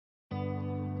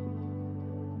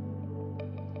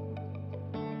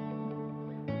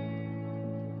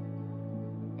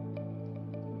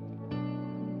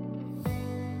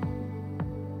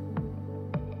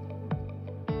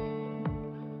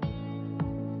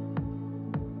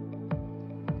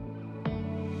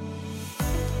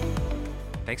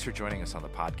Thanks for joining us on the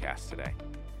podcast today.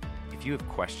 If you have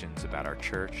questions about our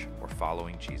church or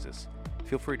following Jesus,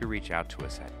 feel free to reach out to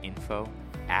us at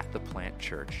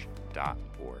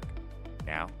info@theplantchurch.org.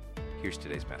 Now, here's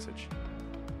today's message.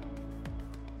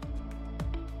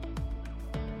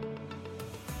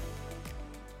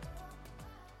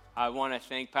 I want to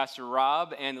thank Pastor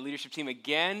Rob and the leadership team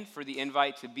again for the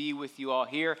invite to be with you all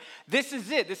here. This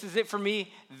is it. This is it for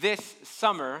me this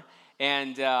summer.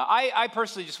 And I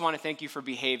personally just want to thank you for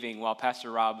behaving while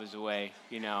Pastor Rob was away.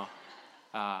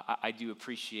 I do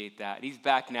appreciate that. He's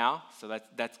back now, so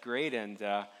that's great. And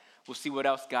we'll see what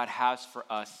else God has for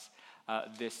us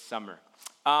this summer.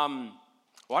 Why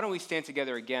don't we stand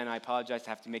together again? I apologize to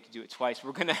have to make you do it twice.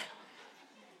 We're going to...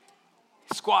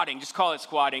 Squatting, just call it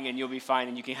squatting and you'll be fine,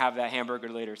 and you can have that hamburger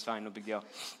later. It's fine, no big deal.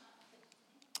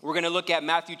 We're going to look at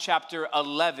Matthew chapter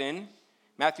 11.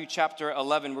 Matthew chapter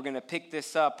 11, we're going to pick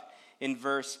this up in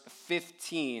verse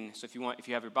 15. So if you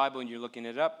have your Bible and you're looking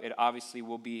it up, it obviously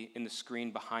will be in the screen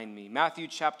behind me. Matthew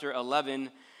chapter 11,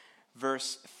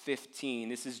 verse 15.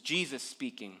 This is Jesus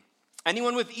speaking.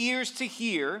 Anyone with ears to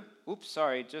hear,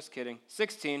 just kidding.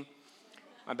 16,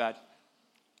 my bad.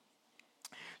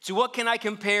 To what can I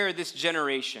compare this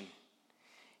generation?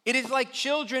 It is like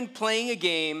children playing a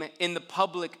game in the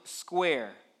public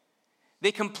square.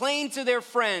 They complain to their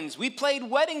friends, "We played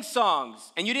wedding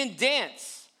songs and you didn't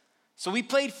dance. So we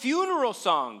played funeral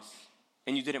songs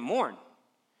and you didn't mourn."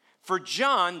 For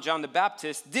John the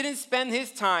Baptist, didn't spend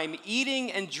his time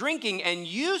eating and drinking, and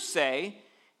you say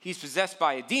he's possessed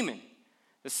by a demon.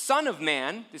 The Son of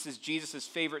Man, this is Jesus'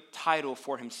 favorite title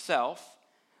for himself,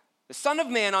 the Son of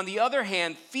Man, on the other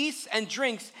hand, feasts and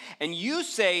drinks, and you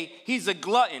say he's a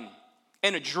glutton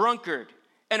and a drunkard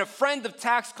and a friend of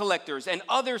tax collectors and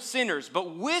other sinners.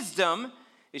 But wisdom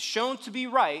is shown to be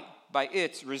right by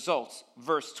its results.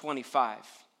 Verse 25.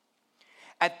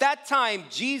 At that time,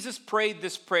 Jesus prayed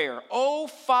this prayer: "O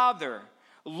Father,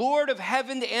 Lord of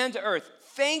heaven and earth,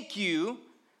 thank you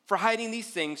for hiding these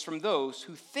things from those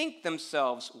who think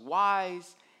themselves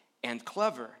wise and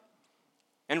clever,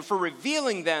 and for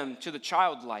revealing them to the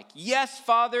childlike. Yes,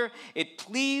 Father, it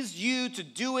pleased you to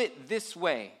do it this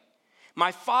way.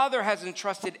 My Father has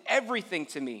entrusted everything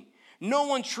to me. No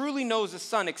one truly knows the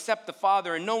Son except the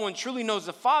Father, and no one truly knows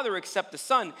the Father except the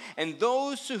Son, and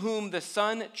those to whom the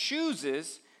Son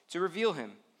chooses to reveal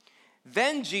him."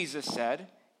 Then Jesus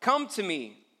said, "Come to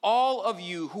me, all of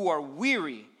you who are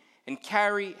weary and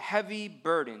carry heavy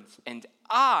burdens, and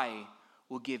I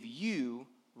will give you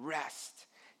rest.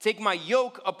 Take my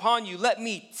yoke upon you. Let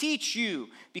me teach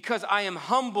you, because I am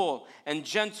humble and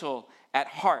gentle at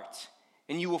heart,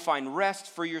 and you will find rest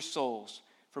for your souls.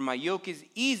 For my yoke is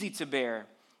easy to bear,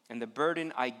 and the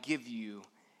burden I give you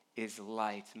is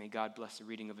light." May God bless the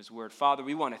reading of his word. Father,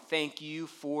 we want to thank you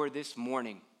for this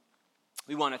morning.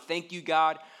 We want to thank you,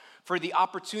 God, for the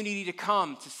opportunity to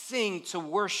come, to sing, to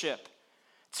worship,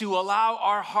 to allow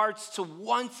our hearts to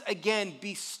once again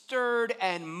be stirred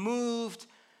and moved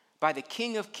by the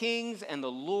King of Kings and the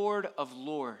Lord of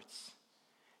Lords.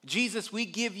 Jesus, we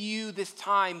give you this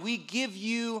time. We give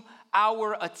you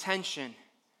our attention.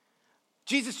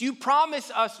 Jesus, you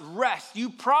promise us rest. You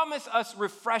promise us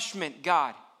refreshment,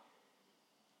 God.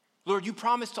 Lord, you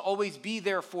promise to always be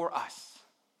there for us.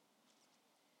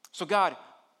 So God,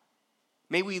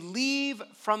 may we leave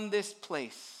from this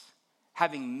place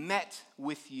having met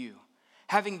with you,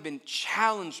 having been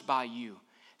challenged by you,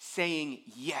 saying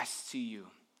yes to you.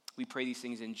 We pray these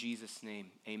things in Jesus'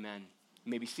 name. Amen.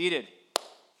 You may be seated.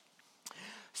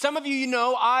 Some of you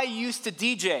know I used to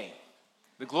DJ,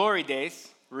 the glory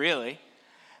days, really.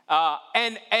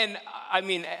 And I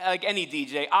mean, like any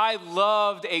DJ, I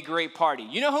loved a great party.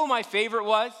 You know who my favorite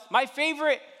was? My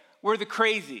favorite were the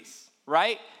crazies,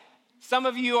 right? Some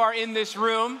of you are in this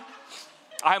room.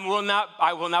 I will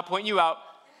not point you out.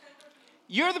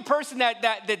 You're the person that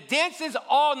dances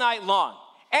all night long.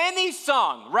 Any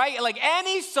song, right? Like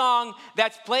any song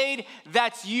that's played,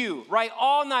 that's you, right?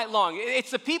 All night long.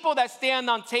 It's the people that stand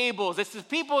on tables. It's the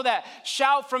people that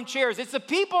shout from chairs. It's the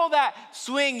people that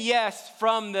swing yes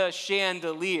from the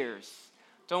chandeliers.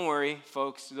 Don't worry,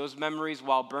 folks. Those memories,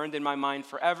 while burned in my mind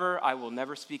forever, I will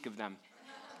never speak of them.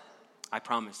 I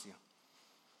promise you.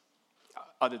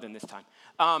 Other than this time.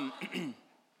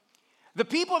 The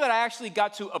people that I actually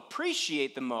got to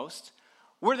appreciate the most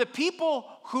were the people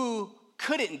who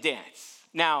couldn't dance.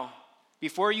 Now,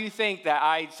 before you think that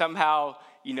I somehow,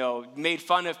 made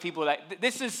fun of people, that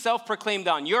this is self-proclaimed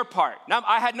on your part. Now,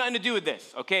 I had nothing to do with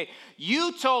this, okay?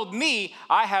 You told me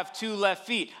I have 2 left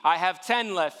feet. I have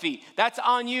 10 left feet. That's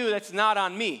on you. That's not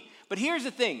on me. But here's the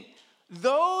thing.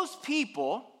 Those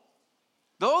people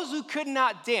those who could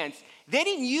not dance, they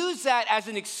didn't use that as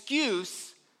an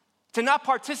excuse to not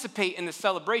participate in the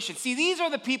celebration. See, these are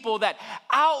the people that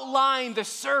outline the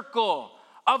circle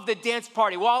of the dance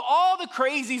party. While all the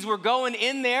crazies were going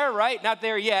in there, right? Not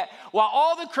there yet. While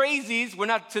all the crazies, we're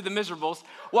not to the miserables,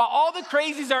 while all the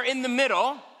crazies are in the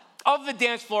middle of the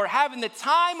dance floor, having the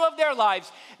time of their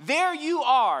lives, there you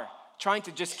are trying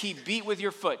to just keep beat with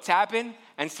your foot, tapping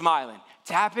and smiling.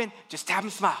 Tapping, just tap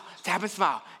and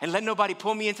smile, and let nobody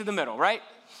pull me into the middle, right?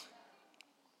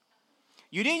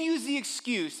 You didn't use the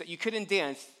excuse that you couldn't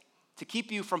dance to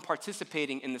keep you from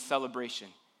participating in the celebration.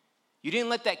 You didn't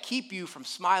let that keep you from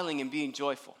smiling and being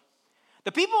joyful.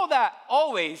 The people that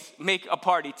always make a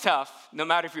party tough, no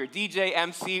matter if you're a DJ,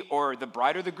 MC, or the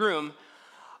bride or the groom,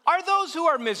 are those who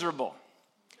are miserable.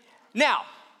 Now,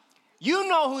 you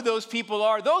know who those people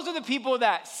are. Those are the people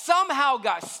that somehow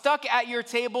got stuck at your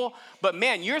table, but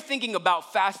man, you're thinking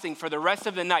about fasting for the rest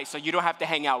of the night so you don't have to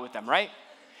hang out with them, right?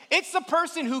 It's the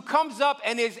person who comes up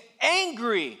and is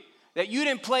angry that you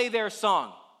didn't play their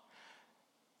song.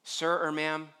 Sir or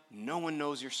ma'am, no one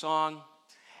knows your song,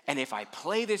 and if I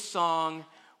play this song,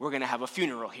 we're gonna have a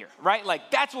funeral here, right?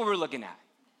 Like, that's what we're looking at.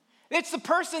 It's the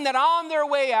person that on their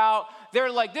way out,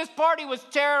 they're like, this party was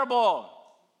terrible.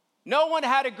 No one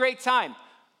had a great time.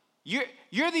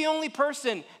 You're the only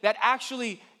person that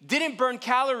actually didn't burn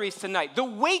calories tonight. The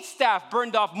wait staff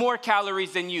burned off more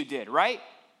calories than you did, right?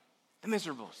 The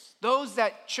miserables, those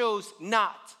that chose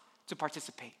not to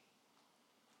participate.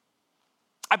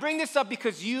 I bring this up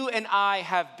because you and I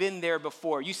have been there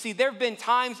before. You see, there have been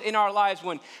times in our lives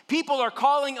when people are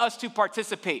calling us to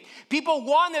participate. People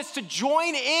want us to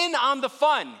join in on the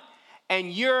fun,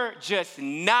 and you're just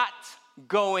not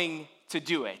going to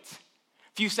do it.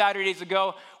 A few Saturdays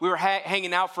ago, we were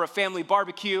hanging out for a family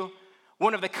barbecue.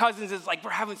 One of the cousins is like,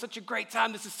 we're having such a great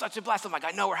time. This is such a blast. I'm like,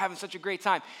 I know we're having such a great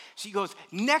time. She goes,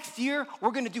 next year,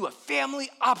 we're going to do a family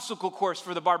obstacle course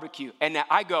for the barbecue. And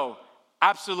I go,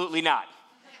 absolutely not.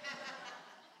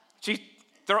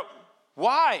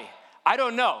 Why? I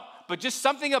don't know. But just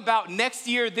something about next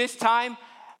year, this time,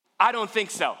 I don't think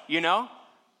so, you know?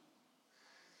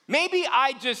 Maybe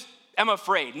I just am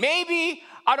afraid. Maybe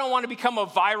I don't want to become a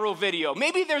viral video.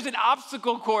 Maybe there's an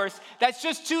obstacle course that's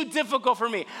just too difficult for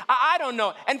me. I don't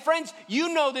know. And friends,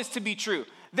 you know this to be true.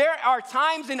 There are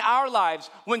times in our lives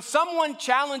when someone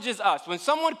challenges us, when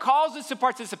someone calls us to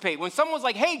participate, when someone's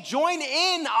like, hey, join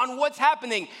in on what's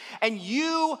happening, and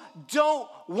you don't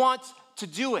want to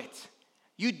do it.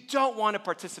 You don't want to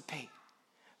participate.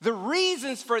 The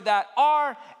reasons for that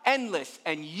are endless,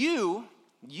 and you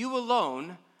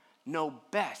alone know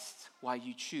best why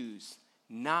you choose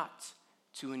not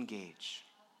to engage.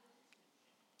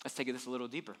 Let's take this a little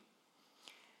deeper.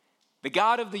 The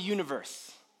God of the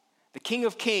universe, the King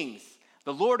of Kings,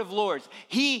 the Lord of Lords,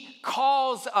 he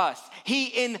calls us,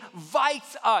 he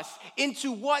invites us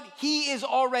into what he is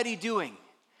already doing.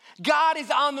 God is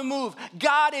on the move.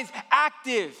 God is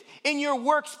active in your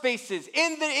workspaces,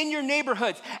 in your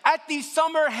neighborhoods, at these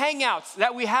summer hangouts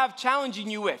that we have challenging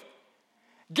you with.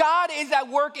 God is at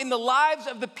work in the lives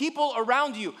of the people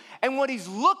around you. And what he's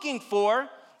looking for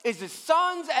is his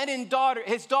sons and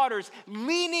his daughters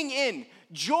leaning in,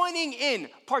 joining in,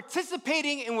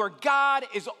 participating in where God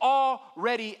is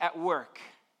already at work.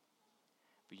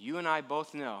 But you and I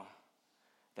both know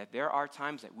that there are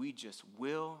times that we just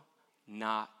will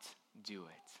not do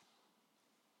it.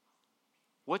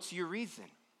 What's your reason?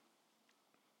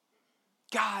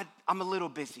 God, I'm a little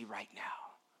busy right now.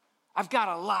 I've got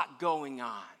a lot going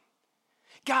on.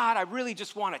 God, I really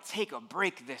just want to take a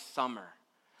break this summer.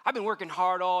 I've been working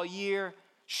hard all year.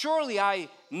 Surely I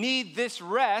need this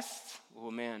rest.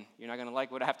 Oh man, you're not going to like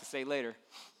what I have to say later.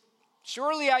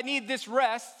 Surely I need this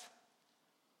rest.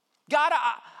 God,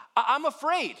 I'm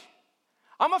afraid.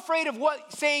 I'm afraid of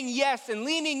what saying yes and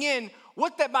leaning in,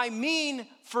 what that might mean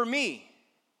for me.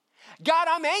 God,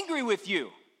 I'm angry with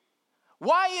you.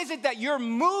 Why is it that you're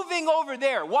moving over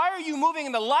there? Why are you moving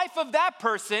in the life of that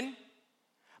person,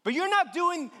 but you're not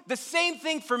doing the same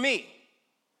thing for me?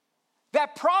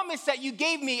 That promise that you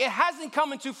gave me, it hasn't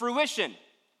come into fruition.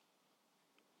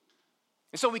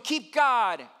 And so we keep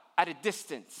God at a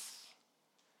distance.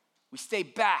 We stay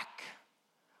back.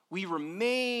 We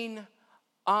remain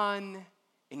unengaged.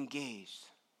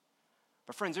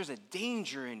 But friends, there's a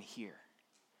danger in here.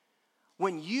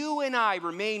 When you and I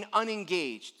remain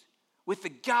unengaged with the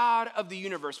God of the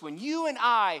universe, when you and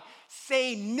I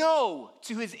say no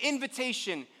to his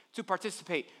invitation to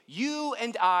participate, you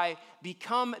and I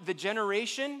become the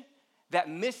generation that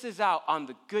misses out on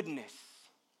the goodness,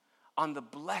 on the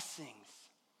blessings,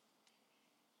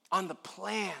 on the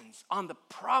plans, on the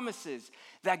promises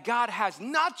that God has,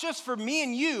 not just for me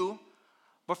and you,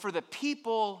 but for the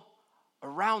people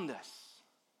around us.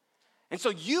 And so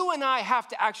you and I have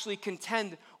to actually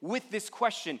contend with this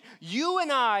question. You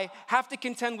and I have to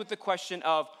contend with the question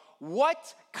of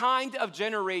what kind of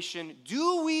generation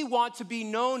do we want to be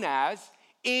known as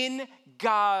in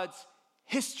God's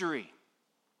history?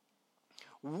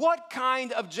 What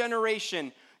kind of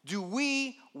generation do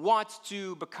we want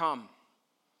to become?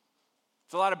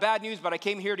 It's a lot of bad news, but I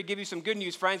came here to give you some good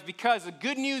news, friends, because the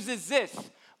good news is this.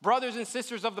 Brothers and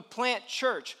sisters of the Plant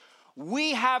Church,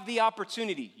 we have the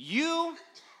opportunity, you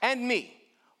and me,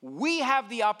 we have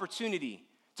the opportunity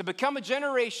to become a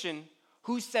generation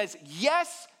who says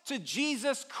yes to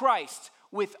Jesus Christ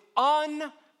with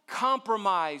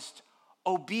uncompromised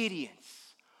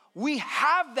obedience. We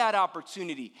have that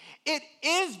opportunity. It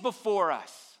is before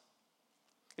us.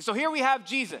 And so here we have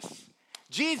Jesus.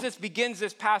 Jesus begins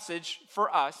this passage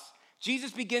for us.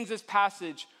 Jesus begins this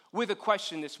passage with a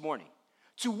question this morning.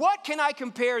 To what can I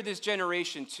compare this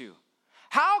generation to?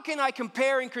 How can I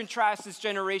compare and contrast this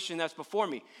generation that's before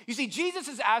me? You see, Jesus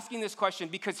is asking this question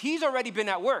because he's already been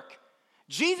at work.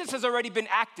 Jesus has already been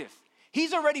active.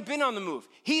 He's already been on the move.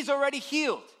 He's already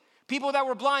healed. People that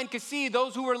were blind could see.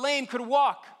 Those who were lame could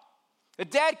walk. The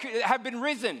dead have been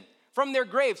risen from their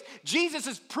graves. Jesus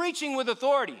is preaching with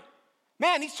authority.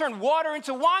 Man, he's turned water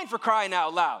into wine, for crying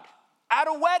out loud, at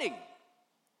a wedding.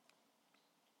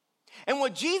 And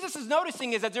what Jesus is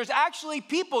noticing is that there's actually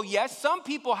people, yes, some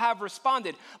people have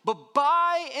responded, but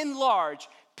by and large,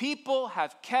 people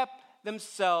have kept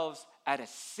themselves at a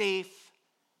safe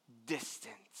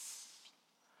distance,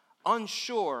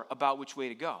 unsure about which way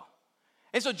to go.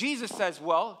 And so Jesus says,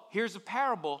 well, here's a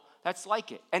parable that's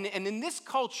like it. And in this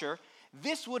culture,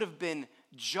 this would have been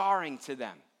jarring to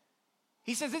them.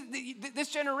 He says this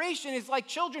generation is like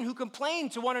children who complain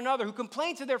to one another, who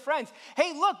complain to their friends.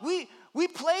 Hey, look, we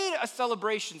played a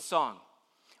celebration song.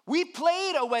 We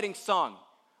played a wedding song.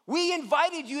 We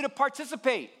invited you to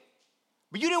participate,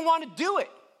 but you didn't want to do it.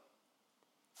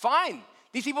 Fine.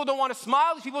 These people don't want to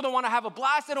smile. These people don't want to have a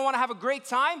blast. They don't want to have a great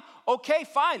time. Okay,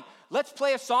 fine. Let's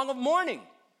play a song of mourning.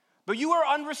 But you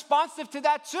are unresponsive to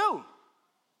that too.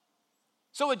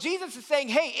 So what Jesus is saying,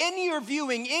 hey, in your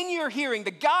viewing, in your hearing,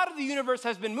 the God of the universe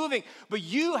has been moving, but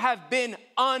you have been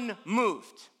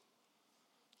unmoved.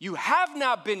 You have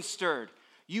not been stirred.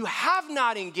 You have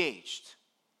not engaged.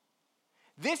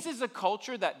 This is a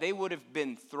culture that they would have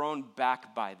been thrown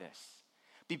back by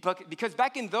this. Because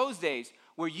back in those days,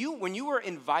 when you were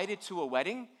invited to a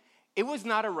wedding, it was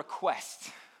not a request.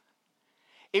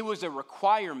 It was a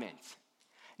requirement.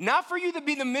 Not for you to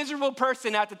be the miserable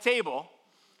person at the table,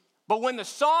 but when the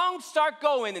songs start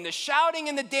going and the shouting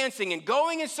and the dancing and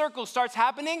going in circles starts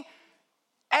happening,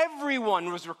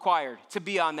 everyone was required to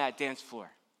be on that dance floor.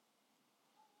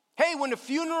 Hey, when a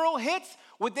funeral hits,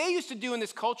 what they used to do in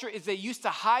this culture is they used to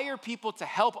hire people to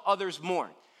help others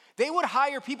mourn. They would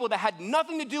hire people that had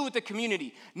nothing to do with the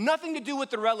community, nothing to do with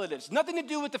the relatives, nothing to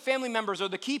do with the family members or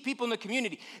the key people in the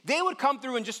community. They would come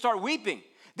through and just start weeping.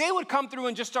 They would come through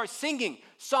and just start singing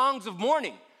songs of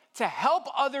mourning to help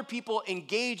other people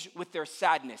engage with their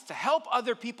sadness, to help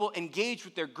other people engage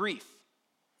with their grief.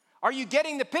 Are you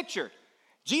getting the picture?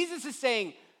 Jesus is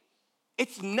saying,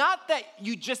 it's not that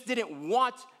you just didn't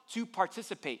want to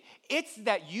participate. It's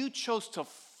that you chose to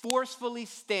forcefully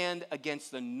stand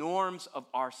against the norms of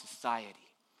our society.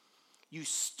 You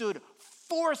stood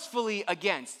forcefully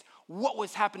against what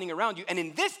was happening around you. And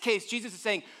in this case, Jesus is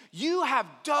saying, you have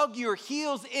dug your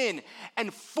heels in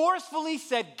and forcefully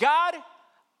said, God,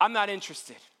 I'm not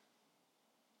interested.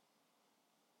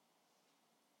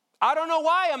 I don't know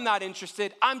why I'm not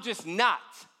interested. I'm just not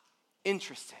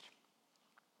interested.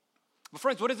 But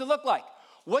friends, what does it look like?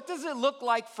 What does it look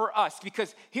like for us?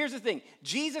 Because here's the thing.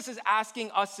 Jesus is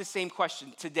asking us the same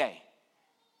question today.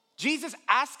 Jesus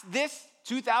asked this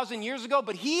 2,000 years ago,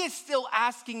 but he is still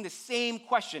asking the same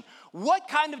question. What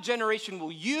kind of generation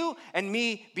will you and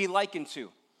me be likened to?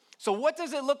 So what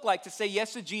does it look like to say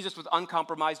yes to Jesus with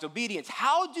uncompromised obedience?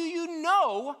 How do you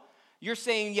know you're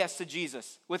saying yes to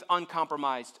Jesus with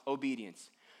uncompromised obedience?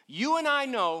 You and I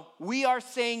know we are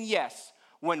saying yes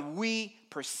when we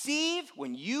perceive,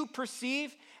 when you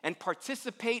perceive and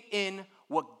participate in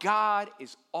what God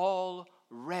is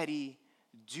already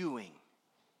doing.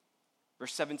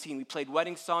 Verse 17, we played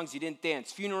wedding songs, you didn't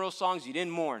dance. Funeral songs, you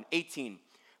didn't mourn. 18,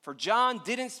 for John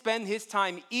didn't spend his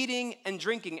time eating and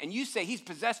drinking, and you say he's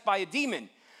possessed by a demon.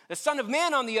 The Son of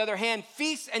Man, on the other hand,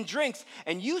 feasts and drinks,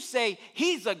 and you say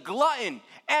he's a glutton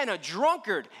and a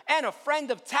drunkard and a friend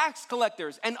of tax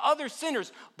collectors and other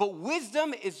sinners. But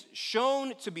wisdom is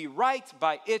shown to be right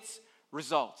by its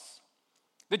results.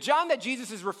 The John that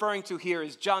Jesus is referring to here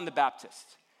is John the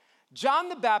Baptist. John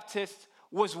the Baptist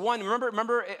was one,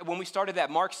 remember when we started that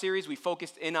Mark series, we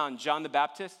focused in on John the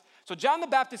Baptist? So John the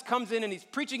Baptist comes in and he's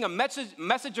preaching a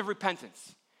message of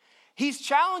repentance. He's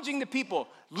challenging the people,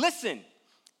 listen,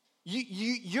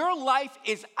 your life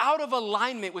is out of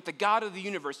alignment with the God of the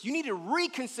universe. You need to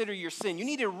reconsider your sin. You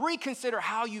need to reconsider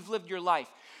how you've lived your life.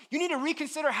 You need to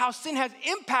reconsider how sin has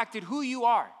impacted who you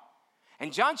are.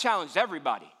 And John challenged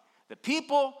everybody, the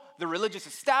people, the religious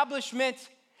establishment.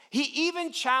 He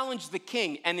even challenged the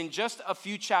king, and in just a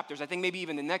few chapters, I think maybe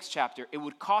even the next chapter, it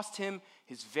would cost him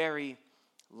his very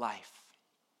life.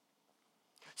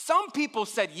 Some people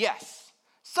said yes.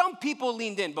 Some people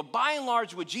leaned in, but by and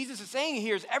large, what Jesus is saying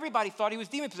here is everybody thought he was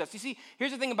demon-possessed. You see,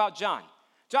 here's the thing about John.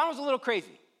 John was a little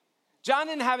crazy. John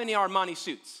didn't have any Armani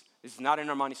suits. This is not an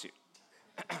Armani suit.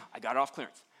 I got it off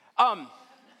clearance.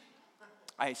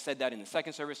 I said that in the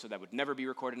second service, so that would never be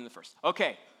recorded in the first.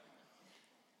 Okay.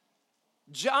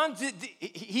 John,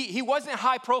 he wasn't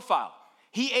high profile.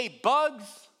 He ate bugs.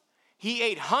 He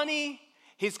ate honey.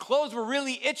 His clothes were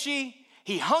really itchy.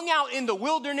 He hung out in the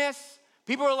wilderness.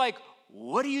 People were like,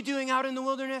 what are you doing out in the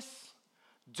wilderness?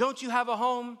 Don't you have a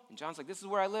home? And John's like, this is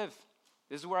where I live.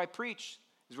 This is where I preach.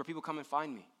 This is where people come and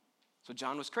find me. So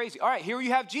John was crazy. All right, here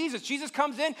you have Jesus. Jesus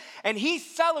comes in and he's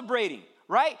celebrating,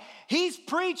 right? He's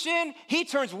preaching. He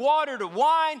turns water to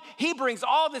wine. He brings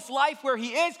all this life where he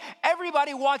is.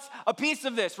 Everybody wants a piece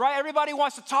of this, right? Everybody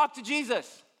wants to talk to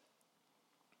Jesus.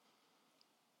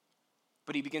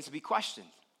 But he begins to be questioned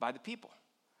by the people.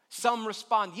 Some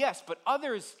respond yes, but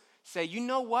others say, you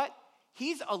know what?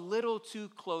 He's a little too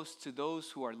close to those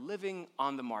who are living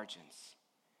on the margins.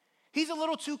 He's a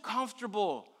little too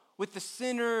comfortable with the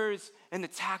sinners and the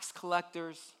tax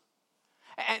collectors.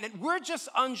 And we're just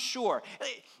unsure.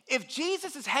 If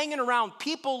Jesus is hanging around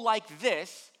people like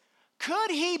this, could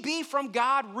he be from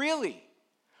God really?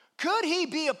 Could he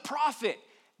be a prophet?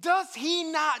 Does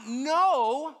he not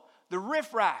know the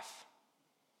riffraff?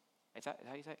 Is that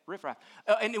how you say it? Riffraff.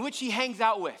 In which he hangs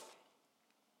out with.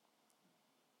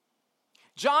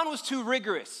 John was too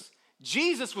rigorous.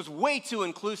 Jesus was way too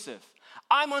inclusive.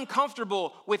 I'm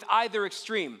uncomfortable with either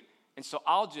extreme. And so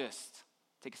I'll just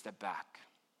take a step back.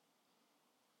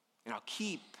 And I'll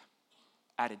keep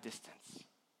at a distance.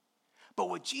 But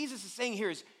what Jesus is saying here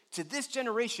is, to this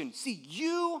generation, see,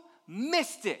 you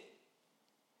missed it.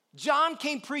 John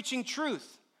came preaching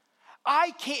truth.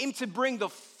 I came to bring the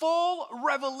full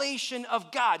revelation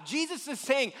of God. Jesus is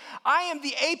saying, I am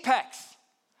the apex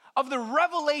of the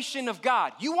revelation of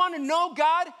God. You want to know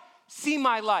God? See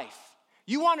my life.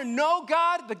 You want to know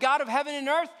God, the God of heaven and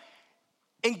earth?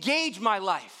 Engage my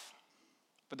life.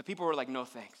 But the people were like, no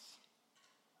thanks.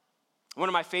 One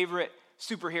of my favorite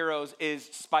superheroes is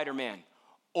Spider-Man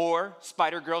or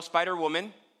Spider-Girl,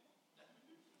 Spider-Woman.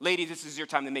 Ladies, this is your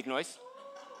time to make noise.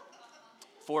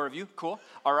 4 of you, cool.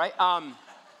 All right.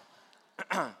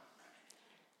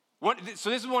 So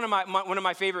this is one of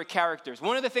my favorite characters.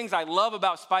 One of the things I love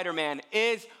about Spider-Man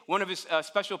is one of his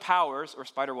special powers, or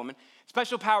Spider-Woman,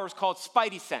 special powers called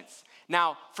Spidey Sense.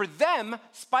 Now, for them,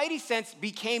 Spidey Sense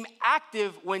became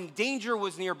active when danger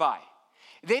was nearby.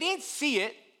 They didn't see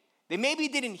it. They maybe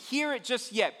didn't hear it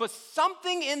just yet, but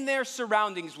something in their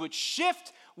surroundings would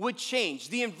shift, would change.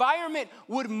 The environment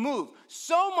would move,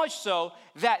 so much so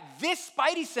that this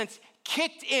Spidey Sense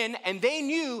kicked in and they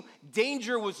knew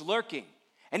danger was lurking.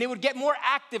 And it would get more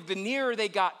active the nearer they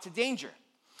got to danger.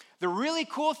 The really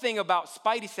cool thing about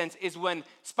Spidey Sense is when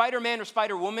Spider-Man or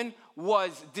Spider-Woman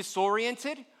was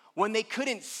disoriented, when they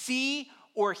couldn't see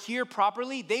or hear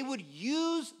properly, they would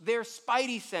use their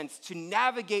Spidey Sense to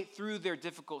navigate through their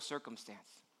difficult circumstance.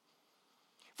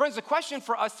 Friends, the question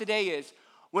for us today is,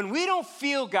 when we don't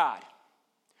feel God,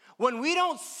 when we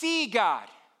don't see God,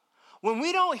 when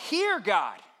we don't hear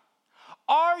God,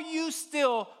 are you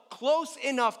still close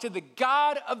enough to the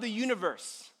God of the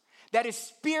universe that his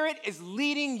spirit is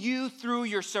leading you through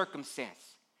your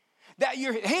circumstance? That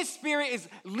his spirit is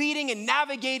leading and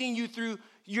navigating you through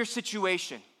your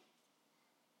situation?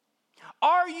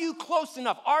 Are you close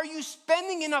enough? Are you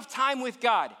spending enough time with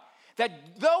God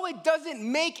that though it doesn't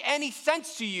make any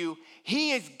sense to you,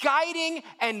 he is guiding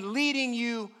and leading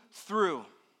you through?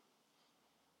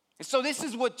 And so this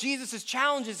is what Jesus'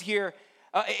 challenges here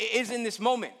is in this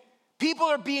moment. People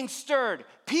are being stirred.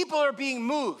 People are being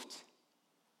moved.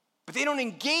 But they don't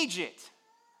engage it.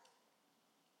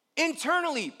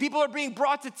 Internally, people are being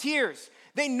brought to tears.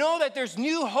 They know that there's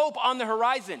new hope on the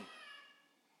horizon.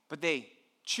 But they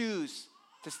choose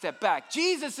to step back.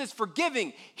 Jesus is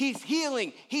forgiving. He's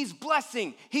healing. He's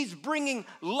blessing. He's bringing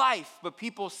life. But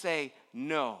people say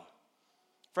no.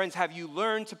 Friends, have you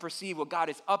learned to perceive what God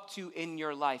is up to in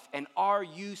your life? And are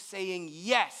you saying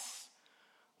yes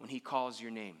when he calls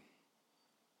your name?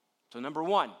 So number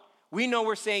one, we know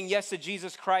we're saying yes to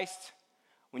Jesus Christ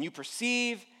when you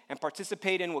perceive and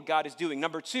participate in what God is doing.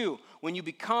 Number two, when you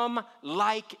become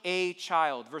like a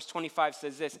child. Verse 25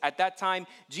 says this, at that time,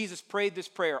 Jesus prayed this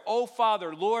prayer, "O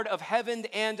Father, Lord of heaven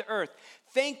and earth,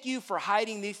 thank you for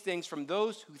hiding these things from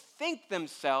those who think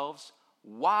themselves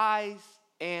wise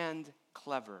and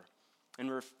clever,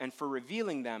 and for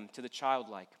revealing them to the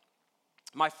childlike.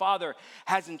 My Father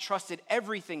has entrusted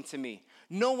everything to me.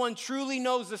 No one truly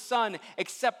knows the Son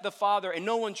except the Father, and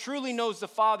no one truly knows the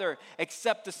Father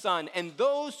except the Son, and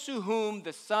those to whom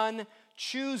the Son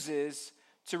chooses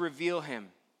to reveal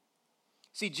him."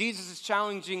 See, Jesus is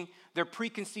challenging their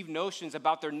preconceived notions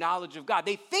about their knowledge of God.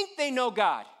 They think they know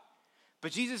God,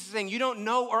 but Jesus is saying, you don't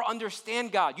know or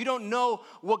understand God. You don't know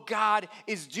what God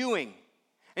is doing.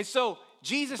 And so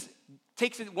Jesus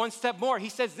takes it one step more. He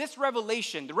says this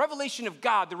revelation, the revelation of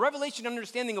God, the revelation and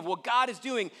understanding of what God is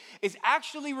doing is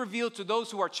actually revealed to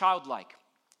those who are childlike.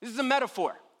 This is a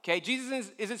metaphor, okay?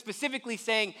 Jesus isn't specifically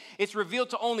saying it's revealed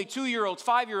to only 2-year-olds,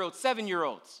 5-year-olds,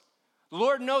 7-year-olds. The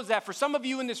Lord knows that for some of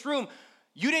you in this room,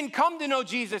 you didn't come to know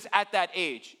Jesus at that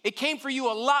age. It came for you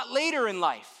a lot later in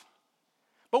life.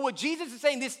 But what Jesus is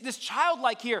saying, this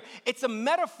childlike here, it's a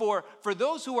metaphor for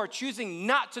those who are choosing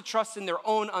not to trust in their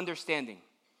own understanding.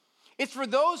 It's for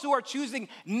those who are choosing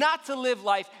not to live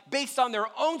life based on their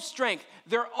own strength,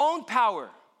 their own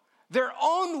power, their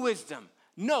own wisdom.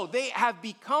 No, they have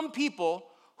become people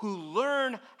who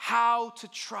learn how to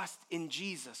trust in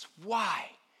Jesus. Why?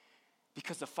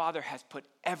 Because the Father has put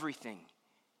everything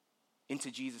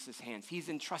into Jesus' hands. He's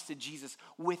entrusted Jesus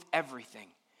with everything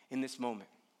in this moment.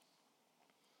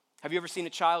 Have you ever seen a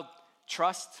child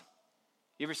trust?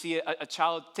 You ever see a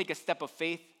child take a step of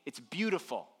faith? It's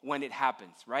beautiful when it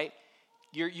happens, right?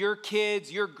 Your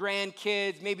kids, your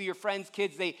grandkids, maybe your friends'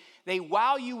 kids, they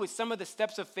wow you with some of the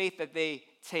steps of faith that they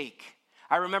take.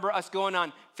 I remember us going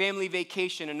on family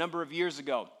vacation a number of years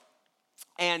ago.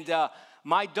 And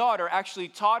my daughter actually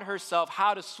taught herself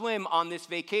how to swim on this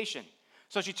vacation.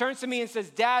 So she turns to me and says,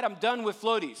 "Dad, I'm done with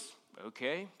floaties."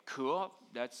 Okay, cool.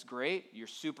 That's great. You're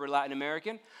super Latin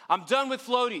American. "I'm done with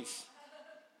floaties.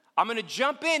 I'm going to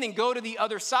jump in and go to the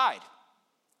other side."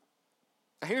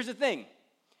 Now, here's the thing.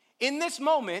 In this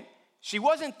moment, she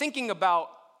wasn't thinking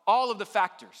about all of the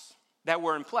factors that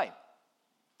were in play,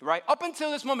 right? Up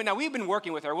until this moment, now we've been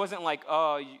working with her. It wasn't like,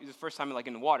 the first time like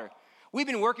in the water. We've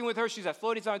been working with her. She's at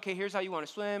floaties. Okay, here's how you want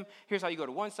to swim. Here's how you go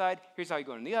to one side. Here's how you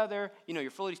go to the other. You know,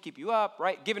 your floaties keep you up,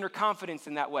 right? Giving her confidence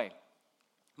in that way.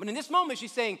 But in this moment,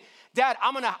 she's saying, "Dad,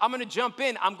 I'm gonna jump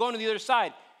in. I'm going to the other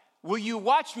side. Will you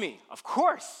watch me?" Of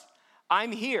course,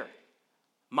 I'm here.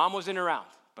 Mom wasn't around,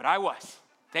 but I was.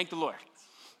 Thank the Lord.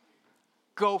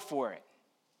 Go for it.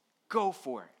 Go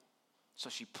for it. So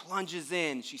she plunges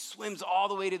in. She swims all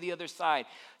the way to the other side,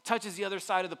 touches the other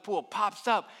side of the pool, pops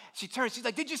up. She turns. She's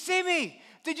like, "Did you see me?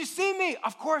 Did you see me?"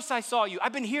 "Of course I saw you.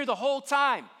 I've been here the whole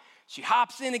time." She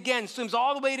hops in again, swims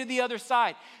all the way to the other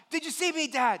side. "Did you see me,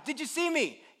 Dad? Did you see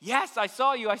me?" "Yes, I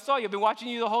saw you. I've been watching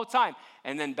you the whole time."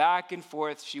 And then back and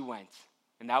forth she went.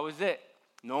 And that was it.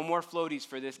 No more floaties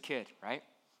for this kid, right?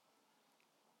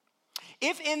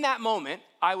 If in that moment,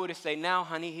 I would have said, "Now,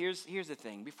 honey, here's the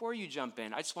thing. Before you jump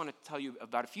in, I just want to tell you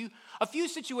about a few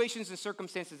situations and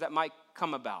circumstances that might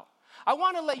come about. I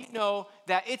want to let you know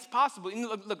that it's possible." And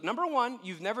look, number one,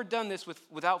 you've never done this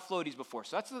without floaties before.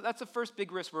 So that's the first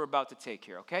big risk we're about to take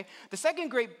here, okay? The second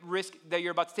great risk that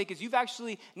you're about to take is you've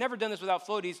actually never done this without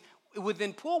floaties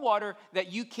within pool water that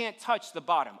you can't touch the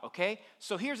bottom, okay?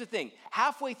 So here's the thing.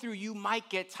 Halfway through, you might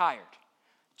get tired.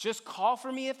 Just call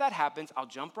for me if that happens. I'll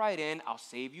jump right in. I'll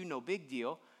save you. No big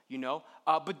deal, you know.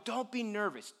 But don't be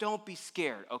nervous. Don't be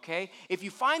scared, okay? If you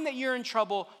find that you're in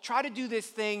trouble, try to do this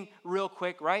thing real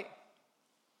quick, right?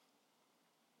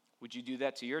 Would you do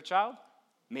that to your child?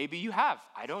 Maybe you have.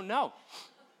 I don't know.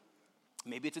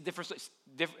 Maybe it's a different,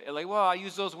 like, well, I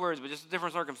use those words, but just a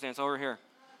different circumstance over here.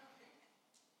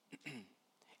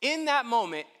 In that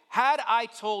moment, had I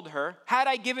told her, had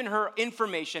I given her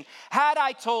information, had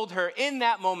I told her in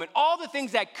that moment all the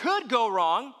things that could go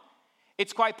wrong,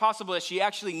 it's quite possible that she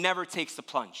actually never takes the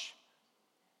plunge.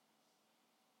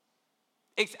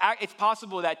 It's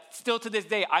possible that still to this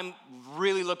day, I'm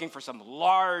really looking for some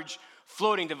large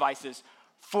floating devices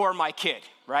for my kid,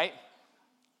 right?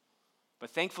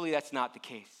 But thankfully, that's not the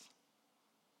case.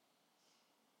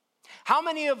 How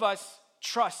many of us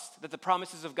trust that the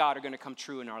promises of God are going to come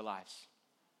true in our lives?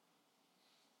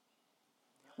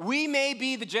 We may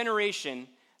be the generation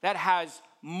that has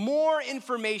more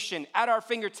information at our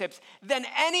fingertips than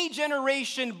any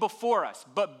generation before us.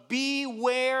 But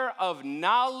beware of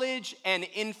knowledge and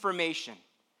information.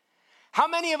 How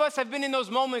many of us have been in those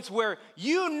moments where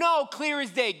you know clear as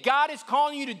day God is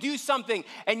calling you to do something,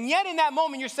 and yet in that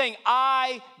moment you're saying,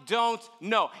 I don't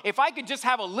know. If I could just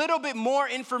have a little bit more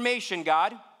information,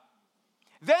 God,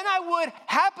 then I would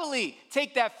happily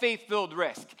take that faith-filled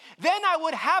risk. Then I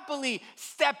would happily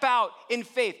step out in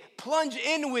faith, plunge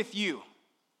in with you.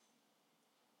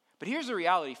 But here's the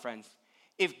reality, friends.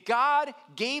 If God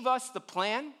gave us the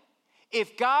plan,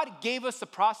 if God gave us the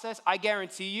process, I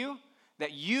guarantee you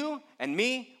that you and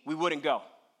me, we wouldn't go.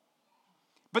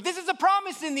 But this is a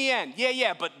promise in the end.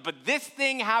 But this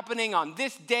thing happening on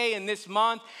this day and this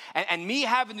month, and me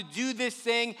having to do this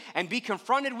thing and be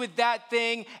confronted with that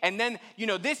thing, and then,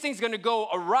 this thing's gonna go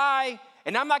awry,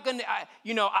 and I'm not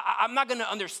gonna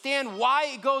understand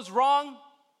why it goes wrong.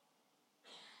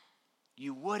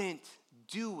 You wouldn't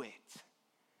do it.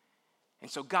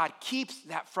 And so God keeps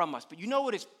that from us. But you know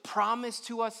what his promise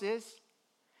to us is?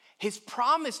 His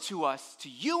promise to us, to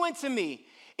you and to me,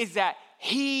 is that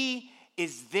he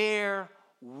is there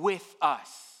with us.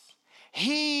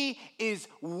 He is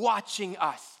watching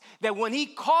us. That when he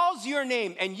calls your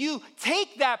name and you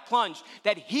take that plunge,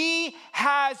 that he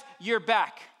has your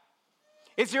back.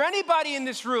 Is there anybody in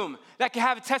this room that can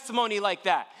have a testimony like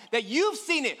that? That you've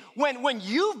seen it when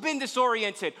you've been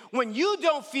disoriented, when you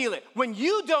don't feel it, when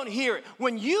you don't hear it,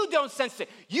 when you don't sense it.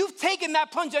 You've taken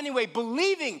that plunge anyway,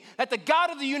 believing that the God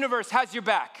of the universe has your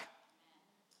back.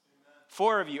 Amen.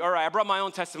 4 of you. All right, I brought my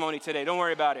own testimony today. Don't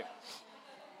worry about it.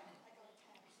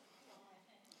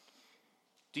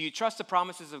 Do you trust the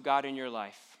promises of God in your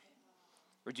life?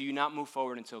 Or do you not move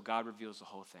forward until God reveals the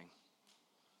whole thing?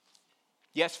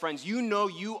 Yes, friends, you know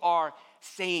you are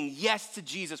saying yes to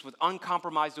Jesus with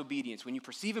uncompromised obedience when you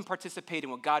perceive and participate in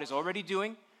what God is already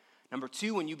doing. Number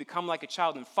 2, when you become like a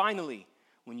child. And finally,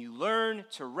 when you learn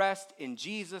to rest in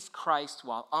Jesus Christ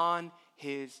while on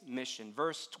his mission.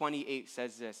 Verse 28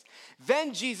 says this.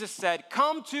 Then Jesus said,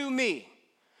 come to me,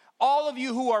 all of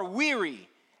you who are weary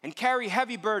and carry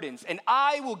heavy burdens, and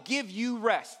I will give you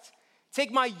rest. Take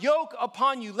my yoke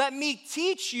upon you. Let me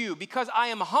teach you, because I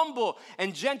am humble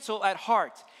and gentle at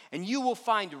heart, and you will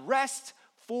find rest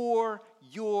for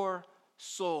your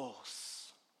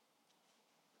souls.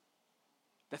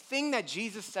 The thing that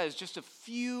Jesus says just a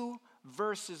few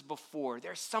verses before,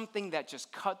 there's something that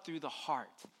just cut through the heart.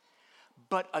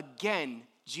 But again,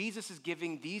 Jesus is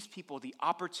giving these people the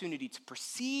opportunity to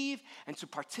perceive and to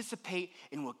participate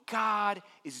in what God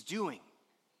is doing.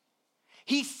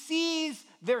 He sees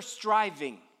their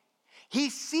striving.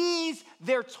 He sees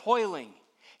their toiling.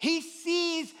 He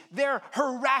sees their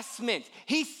harassment.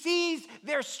 He sees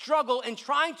their struggle in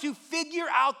trying to figure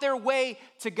out their way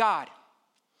to God.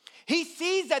 He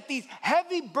sees that these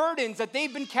heavy burdens that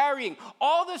they've been carrying,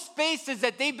 all the spaces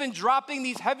that they've been dropping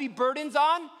these heavy burdens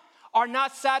on, are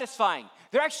not satisfying.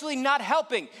 They're actually not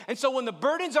helping. And so when the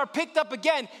burdens are picked up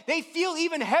again, they feel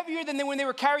even heavier than when they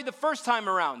were carried the first time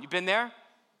around. You been there?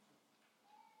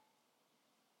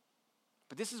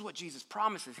 But this is what Jesus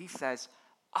promises. He says,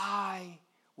 I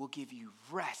will give you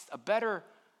rest. A better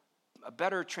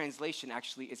translation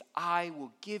actually is, I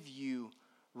will give you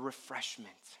refreshment.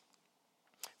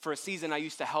 For a season, I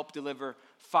used to help deliver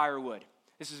firewood.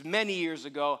 This was many years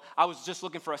ago. I was just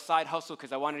looking for a side hustle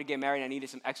because I wanted to get married and I needed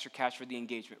some extra cash for the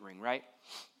engagement ring, right?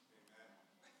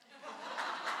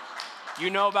 You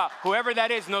know about, whoever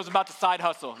that is knows about the side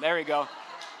hustle. There we go.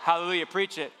 Hallelujah,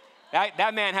 preach it.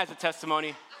 That man has a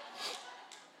testimony.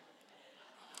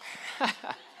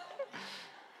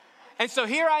 And so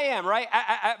here I am, right,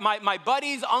 at my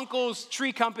buddy's uncle's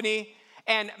tree company,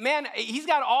 and man, he's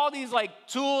got all these like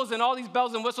tools and all these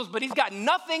bells and whistles, but he's got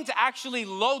nothing to actually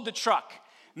load the truck.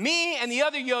 Me and the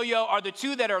other yo-yo are the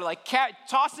two that are like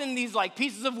tossing these like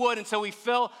pieces of wood until we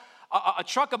fill a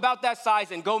truck about that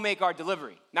size and go make our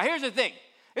delivery. Now here's the thing.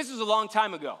 This was a long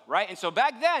time ago, right? And so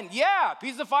back then, yeah,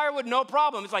 piece of firewood, no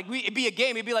problem. It's like, it'd be a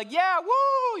game. It'd be like, yeah,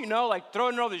 woo, you know, like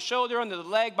throwing it over the shoulder, under the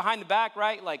leg, behind the back,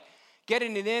 right? Like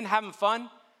getting it in, having fun.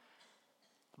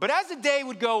 But as the day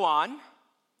would go on,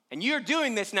 and you're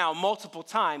doing this now multiple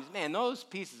times, man, those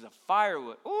pieces of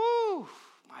firewood, ooh,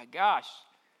 my gosh.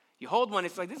 You hold one,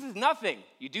 it's like, this is nothing.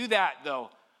 You do that, though,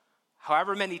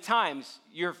 however many times,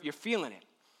 you're feeling it.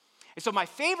 And so my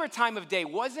favorite time of day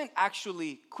wasn't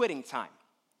actually quitting time.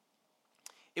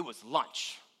 It was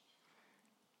lunch.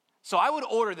 So I would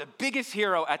order the biggest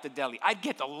hero at the deli. I'd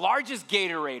get the largest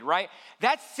Gatorade, right?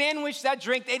 That sandwich, that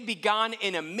drink, they'd be gone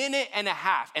in a minute and a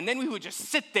half. And then we would just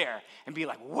sit there and be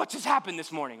like, what just happened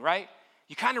this morning, right?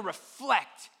 You kind of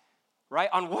reflect right,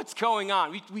 on what's going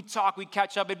on. We talk, we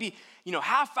catch up. It'd be,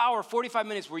 half hour, 45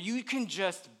 minutes where you can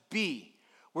just be,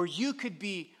 where you could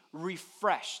be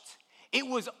refreshed. It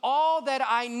was all that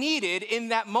I needed in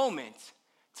that moment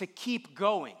to keep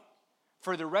going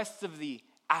for the rest of the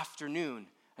afternoon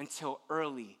until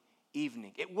early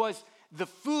evening. It was the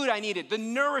food I needed, the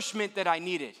nourishment that I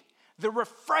needed, the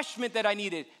refreshment that I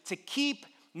needed to keep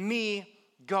me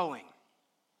going.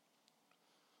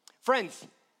 Friends,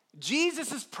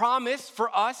 Jesus' promise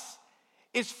for us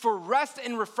is for rest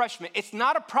and refreshment. It's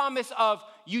not a promise of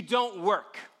you don't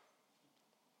work.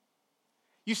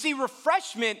 You see,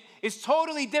 refreshment is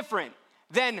totally different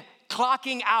than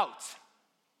clocking out.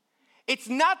 It's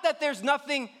not that there's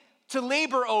nothing to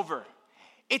labor over.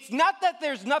 It's not that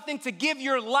there's nothing to give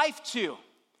your life to.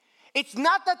 It's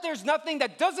not that there's nothing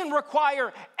that doesn't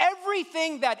require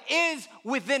everything that is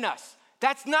within us.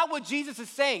 That's not what Jesus is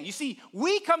saying. You see,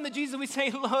 we come to Jesus and we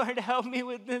say, Lord, help me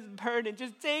with this burden.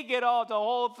 Just take it all, the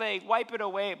whole thing, wipe it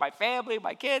away. My family,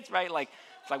 my kids, right?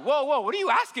 It's like, whoa, what are you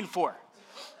asking for?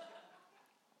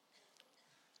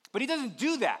 But he doesn't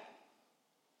do that.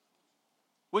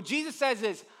 What Jesus says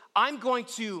is, I'm going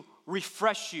to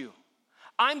refresh you.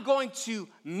 I'm going to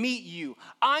meet you.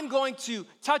 I'm going to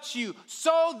touch you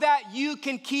so that you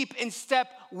can keep in step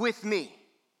with me.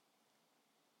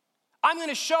 I'm going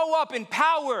to show up in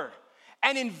power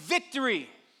and in victory.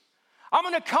 I'm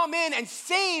going to come in and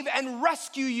save and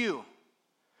rescue you.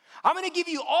 I'm going to give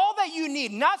you all that you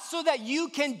need, not so that you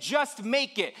can just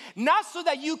make it, not so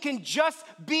that you can just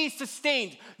be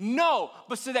sustained. No,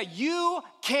 but so that you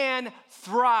can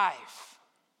thrive.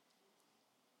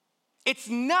 It's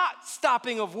not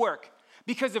stopping of work.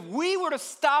 Because if we were to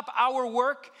stop our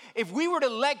work, if we were to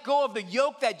let go of the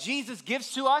yoke that Jesus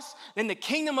gives to us, then the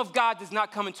kingdom of God does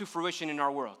not come into fruition in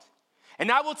our world.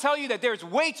 And I will tell you that there's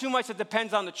way too much that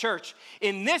depends on the church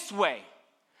in this way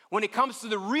when it comes to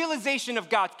the realization of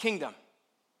God's kingdom.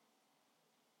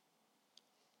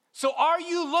 So are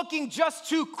you looking just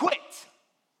to quit?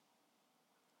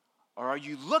 Or are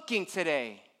you looking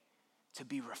today to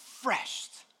be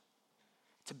refreshed,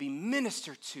 to be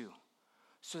ministered to,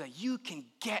 so that you can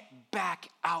get back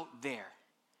out there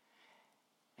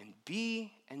and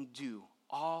be and do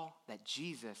all that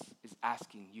Jesus is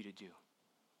asking you to do?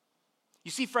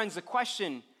 You see, friends, the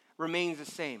question remains the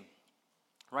same,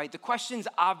 right? The question's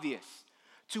obvious.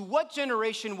 To what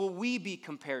generation will we be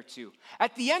compared to?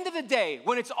 At the end of the day,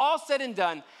 when it's all said and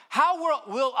done, how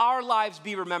will our lives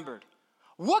be remembered?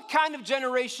 What kind of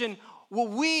generation will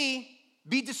we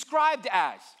be described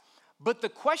as? But the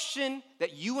question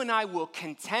that you and I will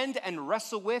contend and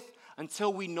wrestle with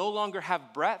until we no longer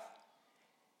have breath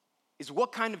is,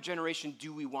 what kind of generation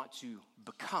do we want to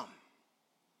become?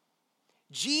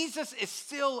 Jesus is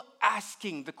still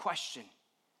asking the question.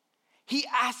 He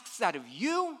asks that of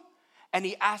you, and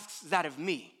he asks that of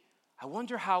me. I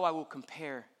wonder how I will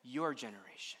compare your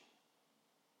generation.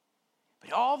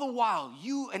 But all the while,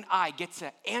 you and I get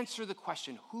to answer the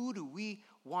question, who do we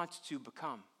want to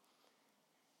become?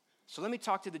 So let me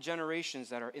talk to the generations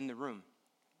that are in the room.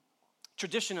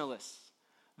 Traditionalists,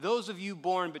 those of you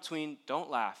born between, don't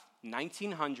laugh,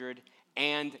 1900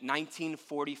 and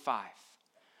 1945.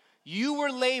 You were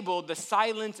labeled the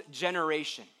silent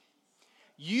generation.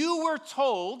 You were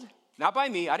told, not by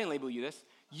me, I didn't label you this,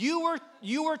 you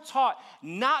were taught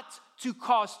not to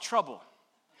cause trouble.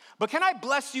 But can I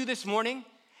bless you this morning?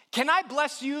 Can I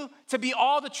bless you to be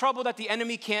all the trouble that the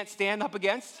enemy can't stand up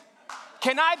against?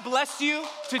 Can I bless you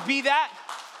to be that?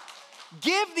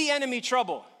 Give the enemy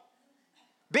trouble.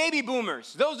 Baby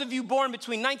boomers, those of you born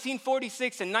between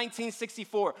 1946 and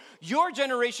 1964, your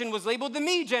generation was labeled the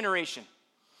me generation.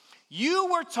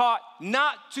 You were taught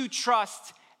not to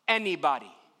trust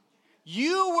anybody.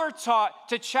 You were taught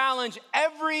to challenge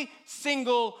every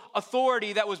single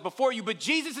authority that was before you. But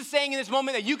Jesus is saying in this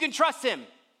moment that you can trust him.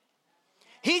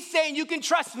 He's saying you can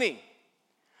trust me.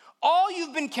 All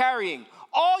you've been carrying,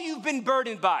 all you've been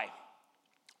burdened by,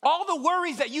 all the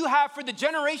worries that you have for the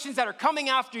generations that are coming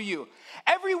after you,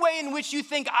 every way in which you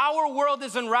think our world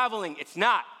is unraveling, it's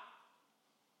not.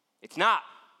 It's not.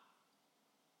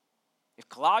 If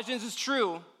Colossians is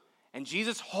true and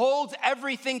Jesus holds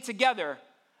everything together,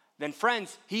 then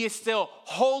friends, he is still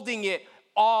holding it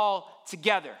all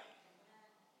together.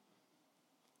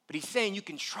 But he's saying you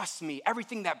can trust me,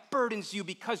 everything that burdens you,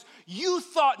 because you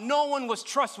thought no one was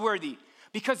trustworthy.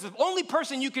 Because the only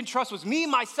person you can trust was me,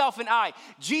 myself, and I.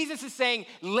 Jesus is saying,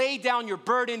 lay down your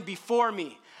burden before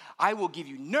me. I will give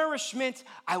you nourishment.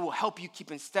 I will help you keep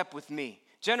in step with me.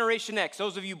 Generation X,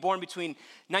 those of you born between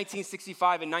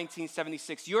 1965 and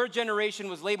 1976, your generation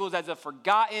was labeled as a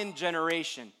forgotten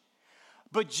generation.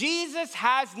 But Jesus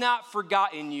has not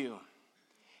forgotten you.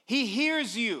 He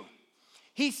hears you.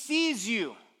 He sees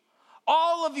you.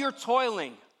 All of your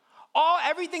toiling,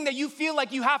 everything that you feel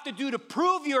like you have to do to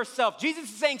prove yourself. Jesus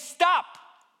is saying, stop.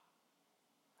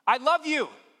 I love you.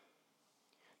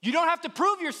 You don't have to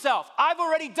prove yourself. I've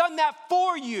already done that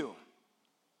for you.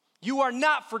 You are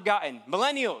not forgotten.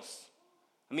 Millennials,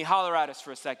 let me holler at us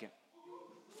for a second.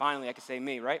 Finally, I can say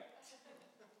me, right?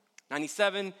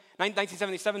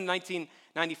 1977 to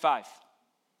 1995.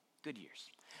 Good years.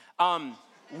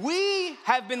 We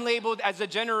have been labeled as a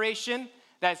generation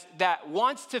that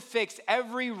wants to fix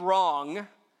every wrong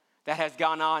that has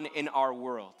gone on in our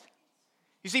world.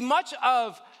 You see, much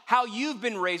of how you've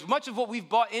been raised, much of what we've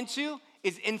bought into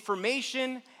is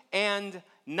information and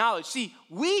knowledge. See,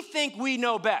 we think we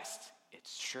know best.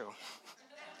 It's true.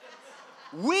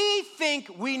 We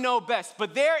think we know best,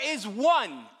 but there is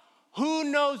one who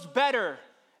knows better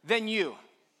than you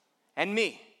and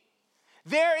me.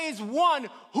 There is one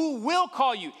who will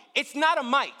call you. It's not a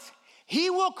might. He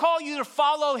will call you to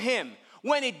follow him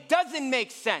when it doesn't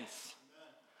make sense,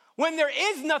 when there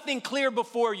is nothing clear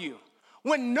before you,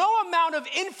 when no amount of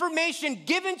information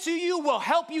given to you will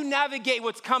help you navigate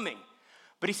what's coming.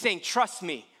 But he's saying, trust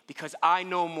me, because I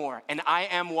know more and I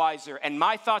am wiser and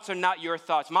my thoughts are not your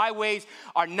thoughts. My ways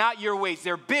are not your ways.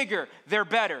 They're bigger, they're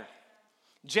better.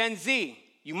 Gen Z,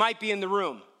 you might be in the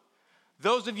room.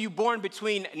 Those of you born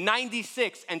between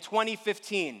 96 and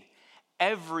 2015,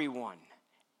 everyone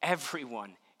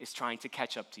is trying to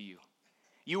catch up to you.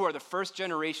 You are the first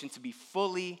generation to be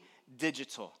fully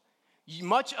digital.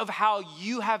 Much of how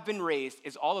you have been raised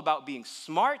is all about being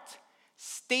smart,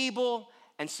 stable,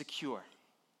 and secure.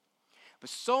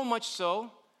 But so much so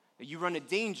that you run a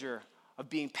danger of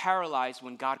being paralyzed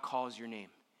when God calls your name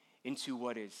into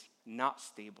what is not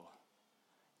stable,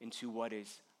 into what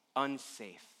is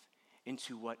unsafe,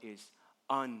 into what is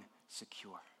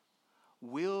unsecure.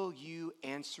 Will you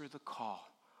answer the call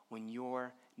when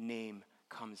your name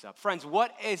comes up? Friends,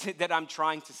 what is it that I'm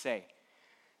trying to say?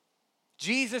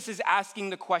 Jesus is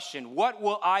asking the question, what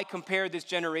will I compare this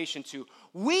generation to?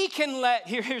 We can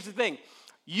here's the thing.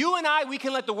 You and I, we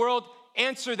can let the world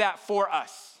answer that for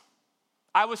us.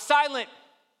 I was silent.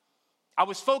 I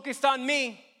was focused on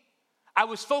me. I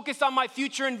was focused on my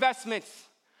future investments.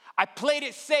 I played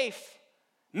it safe.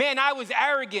 Man, I was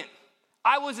arrogant.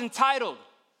 I was entitled.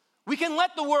 We can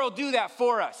let the world do that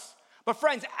for us. But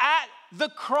friends, at the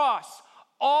cross,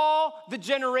 all the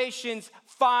generations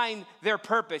find their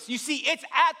purpose. You see, it's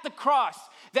at the cross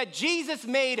that Jesus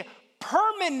made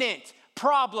permanent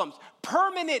problems,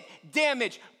 permanent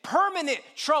damage, permanent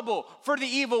trouble for the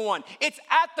evil one. It's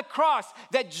at the cross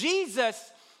that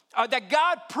that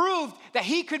God proved that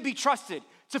he could be trusted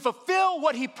to fulfill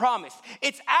what he promised.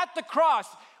 It's at the cross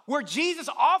where Jesus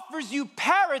offers you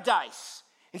paradise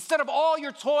instead of all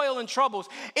your toil and troubles.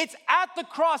 It's at the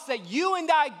cross that you and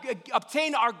I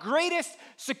obtain our greatest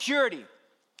security.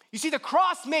 You see, the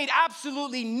cross made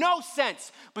absolutely no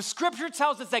sense, but Scripture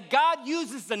tells us that God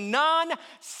uses the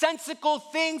nonsensical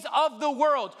things of the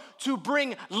world to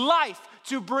bring life,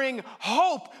 to bring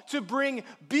hope, to bring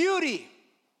beauty.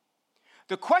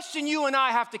 The question you and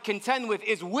I have to contend with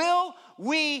is, will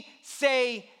we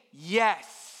say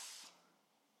yes?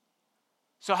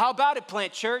 So how about it,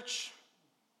 Plant Church?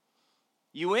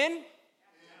 You in? Yes.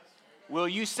 Will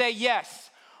you say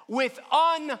yes with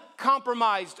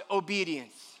uncompromised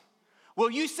obedience?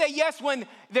 Will you say yes when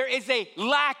there is a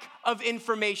lack of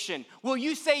information? Will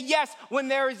you say yes when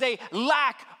there is a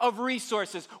lack of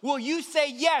resources? Will you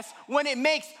say yes when it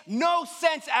makes no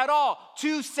sense at all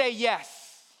to say yes?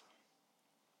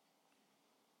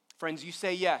 Friends, you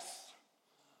say yes,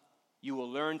 you will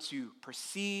learn to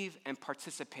perceive and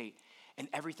participate in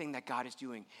everything that God is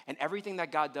doing. And everything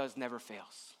that God does never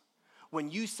fails. When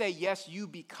you say yes, you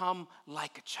become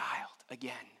like a child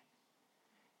again,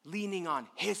 leaning on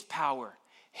his power,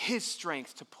 his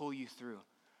strength to pull you through.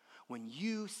 When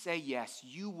you say yes,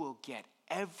 you will get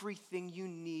everything you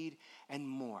need and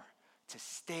more to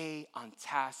stay on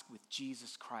task with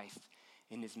Jesus Christ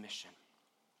in his mission.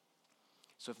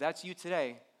 So if that's you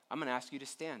today, I'm going to ask you to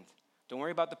stand. Don't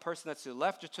worry about the person that's to the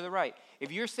left or to the right.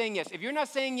 If you're saying yes, if you're not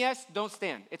saying yes, don't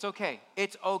stand. It's okay.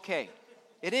 It's okay.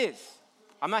 It is.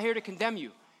 I'm not here to condemn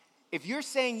you. If you're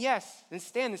saying yes, then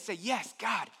stand and say, yes,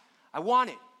 God, I want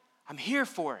it. I'm here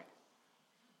for it.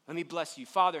 Let me bless you.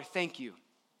 Father, thank you.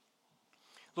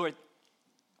 Lord,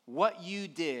 what you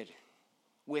did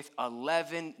with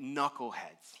 11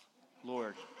 knuckleheads,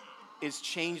 Lord, is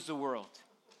change the world.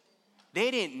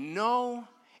 They didn't know.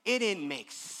 It didn't make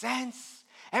sense.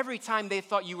 Every time they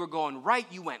thought you were going right,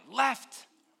 you went left.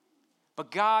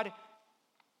 But God,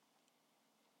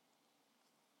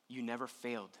 you never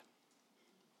failed.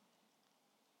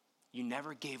 You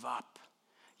never gave up.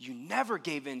 You never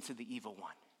gave in to the evil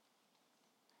one.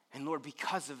 And Lord,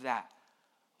 because of that,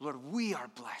 Lord, we are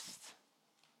blessed.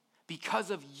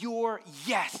 Because of your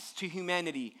yes to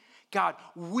humanity, God,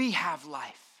 we have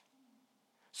life.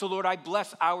 So Lord, I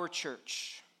bless our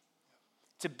church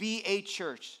to be a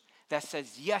church that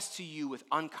says yes to you with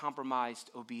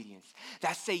uncompromised obedience.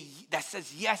 That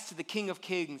says yes to the King of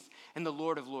Kings and the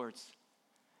Lord of Lords.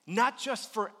 Not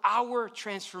just for our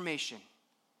transformation,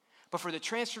 but for the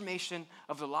transformation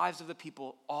of the lives of the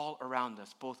people all around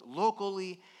us, both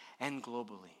locally and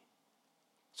globally.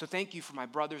 So thank you for my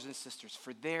brothers and sisters,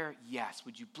 for their yes.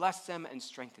 Would you bless them and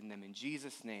strengthen them in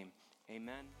Jesus' name?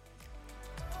 Amen.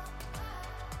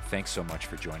 Thanks so much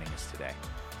for joining us today.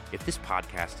 If this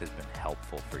podcast has been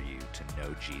helpful for you to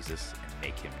know Jesus and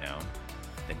make him known,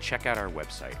 then check out our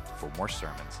website for more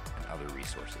sermons and other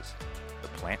resources,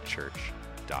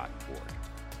 theplantchurch.org.